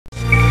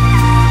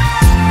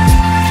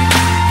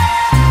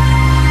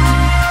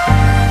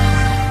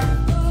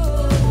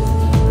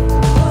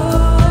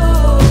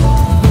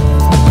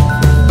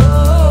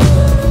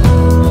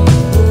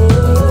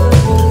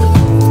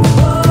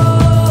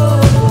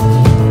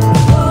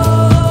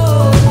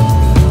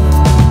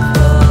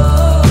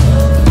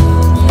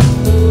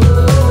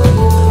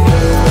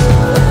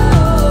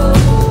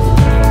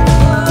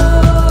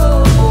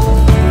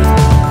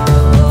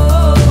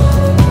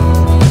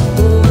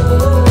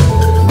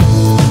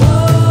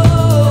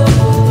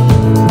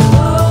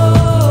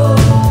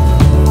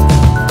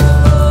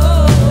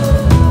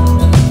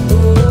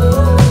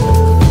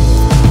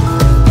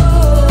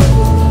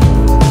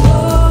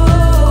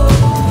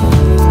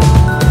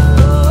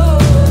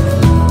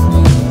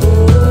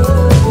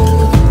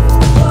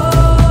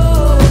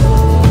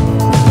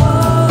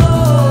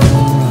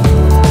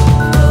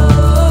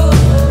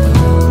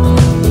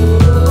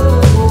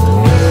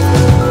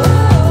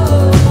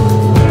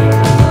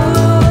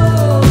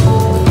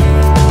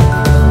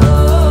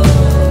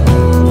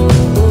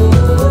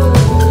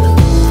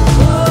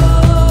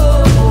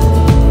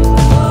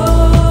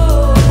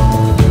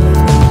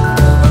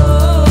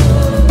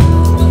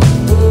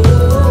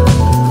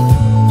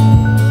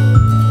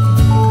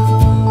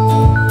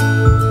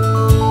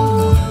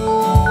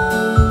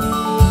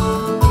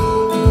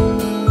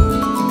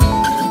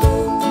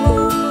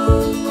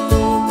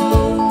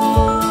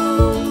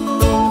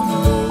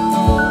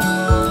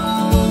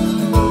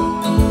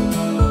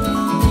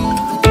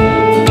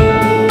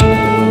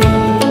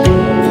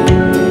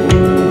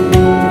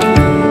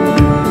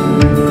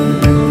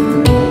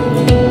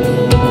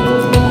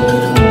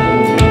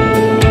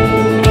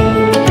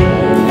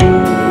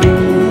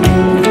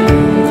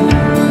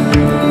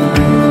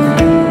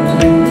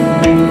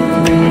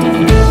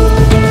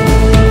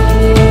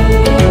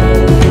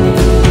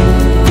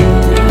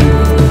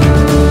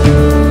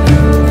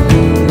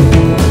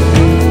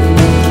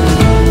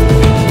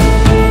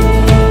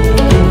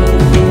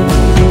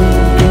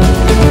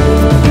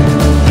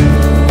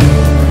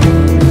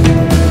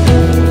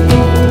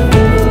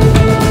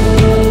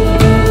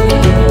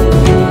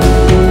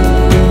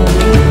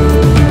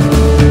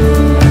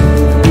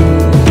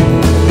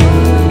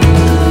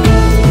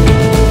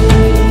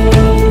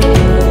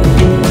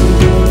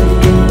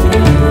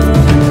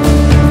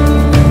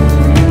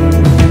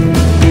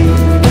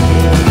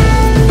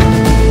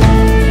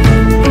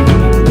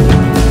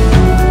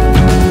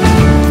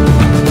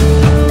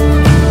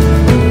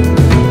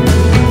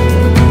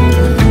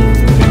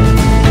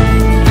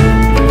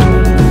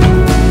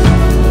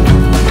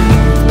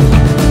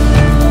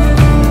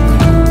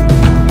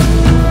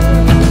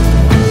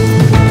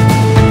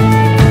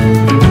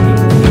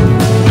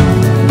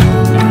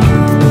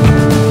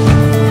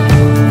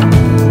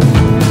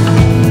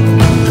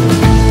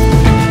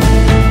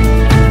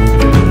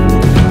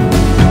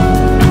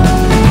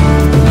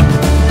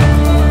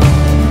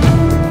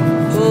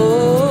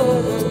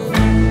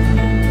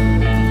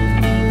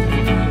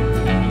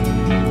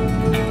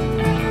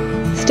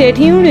Stay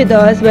tuned with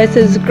us by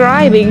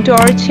subscribing to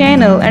our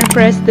channel and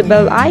press the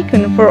bell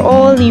icon for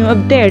all new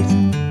updates.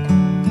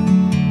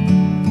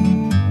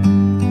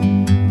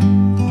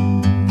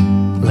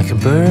 Like a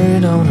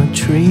bird on a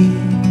tree,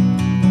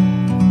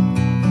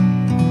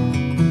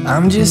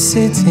 I'm just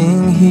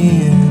sitting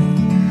here.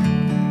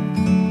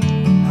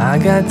 I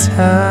got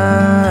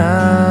time,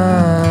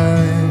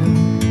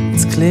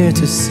 it's clear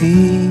to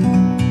see.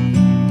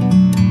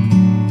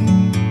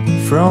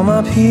 From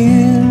up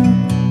here,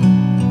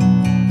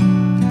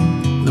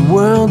 the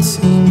world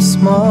seems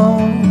small.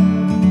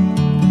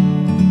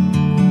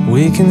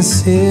 We can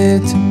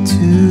sit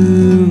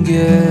together.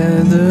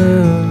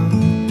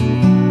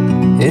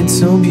 It's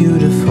so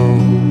beautiful,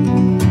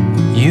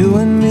 you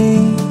and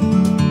me.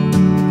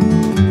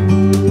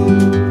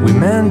 We're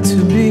meant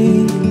to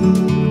be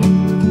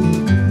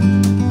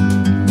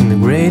in the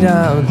great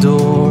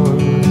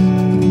outdoors,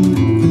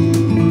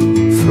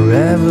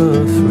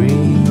 forever free.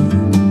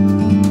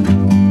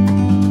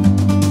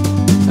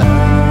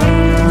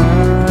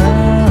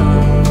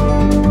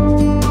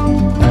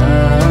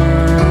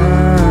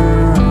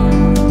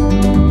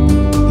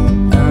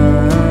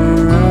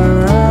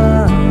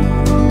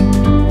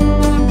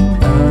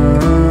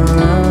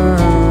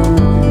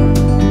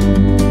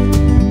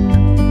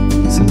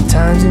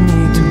 Sometimes you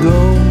need to go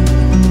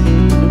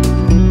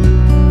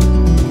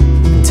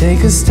and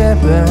take a step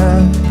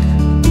back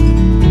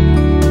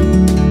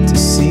to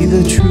see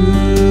the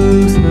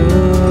truth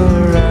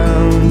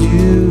around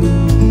you.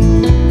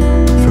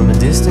 From a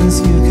distance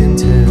you can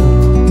tell.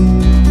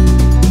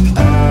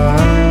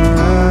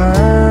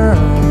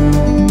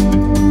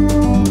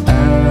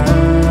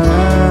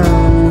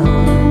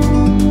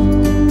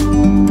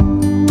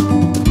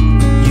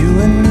 You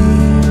and me,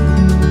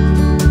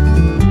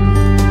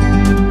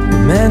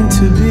 we're meant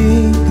to be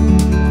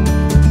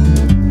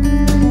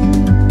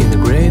in the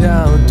great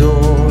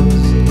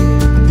outdoors,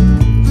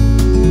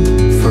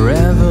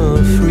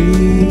 forever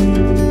free.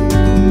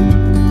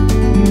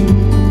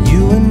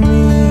 You and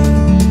me,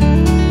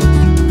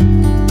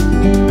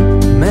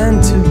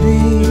 meant to be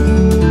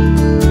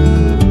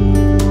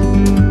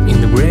in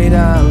the great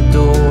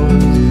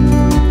outdoors,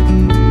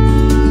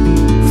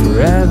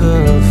 forever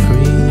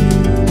free.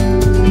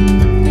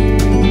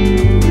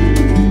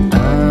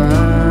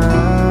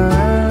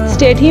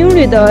 Stay tuned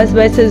with us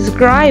by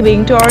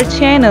subscribing to our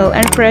channel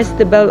and press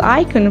the bell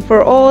icon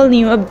for all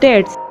new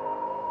updates.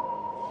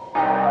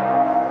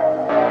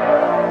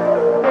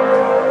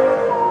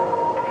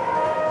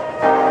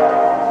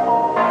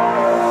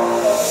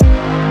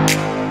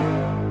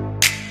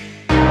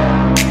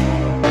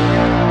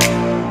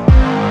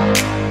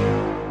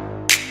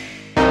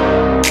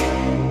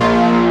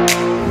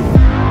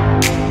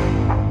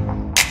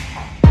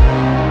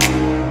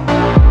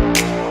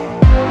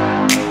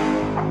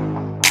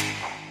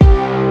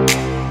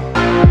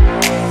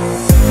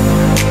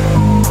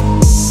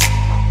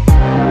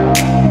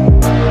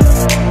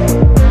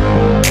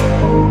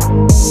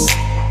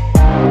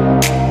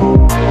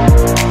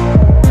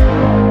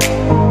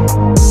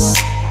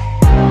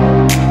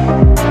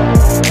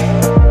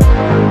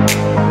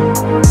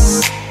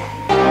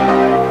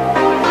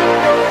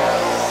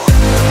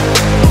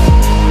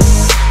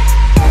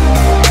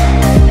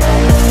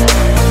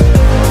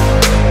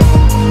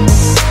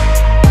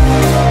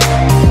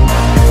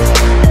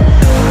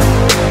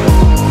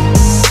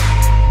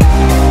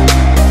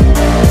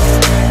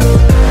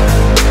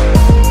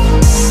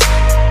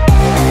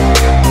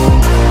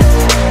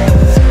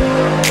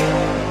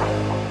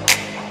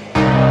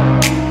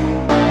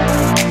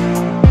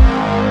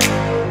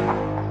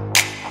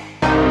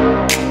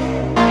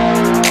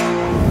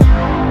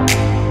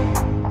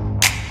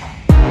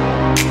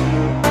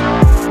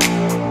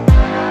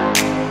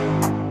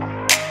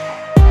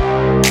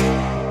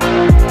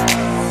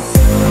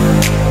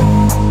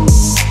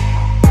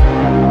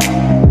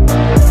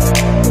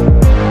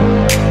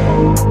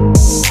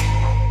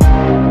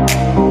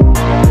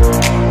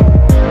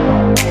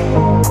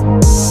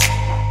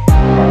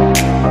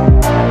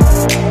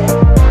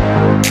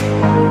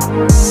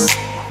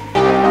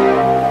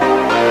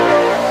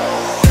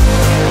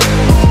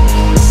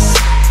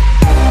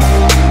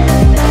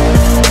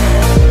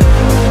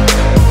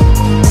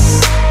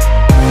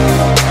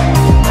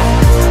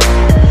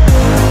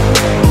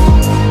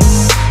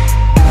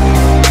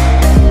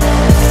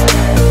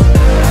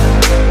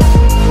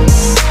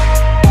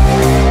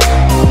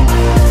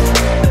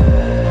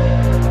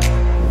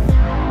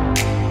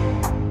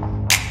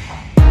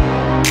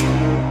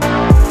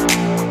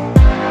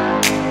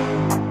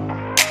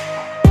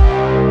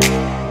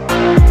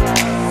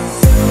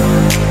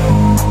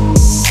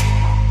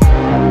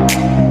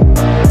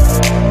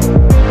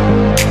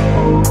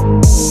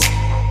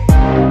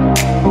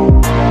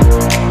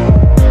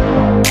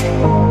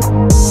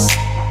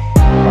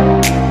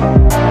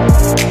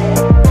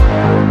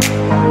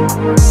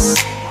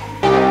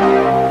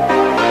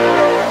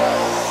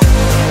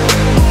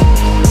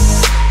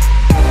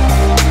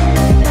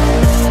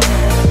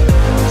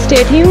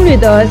 Stay tuned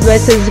with us by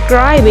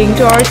subscribing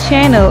to our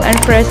channel and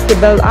press the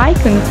bell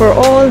icon for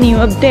all new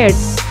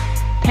updates.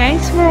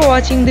 Thanks for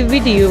watching the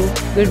video.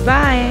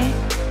 Goodbye.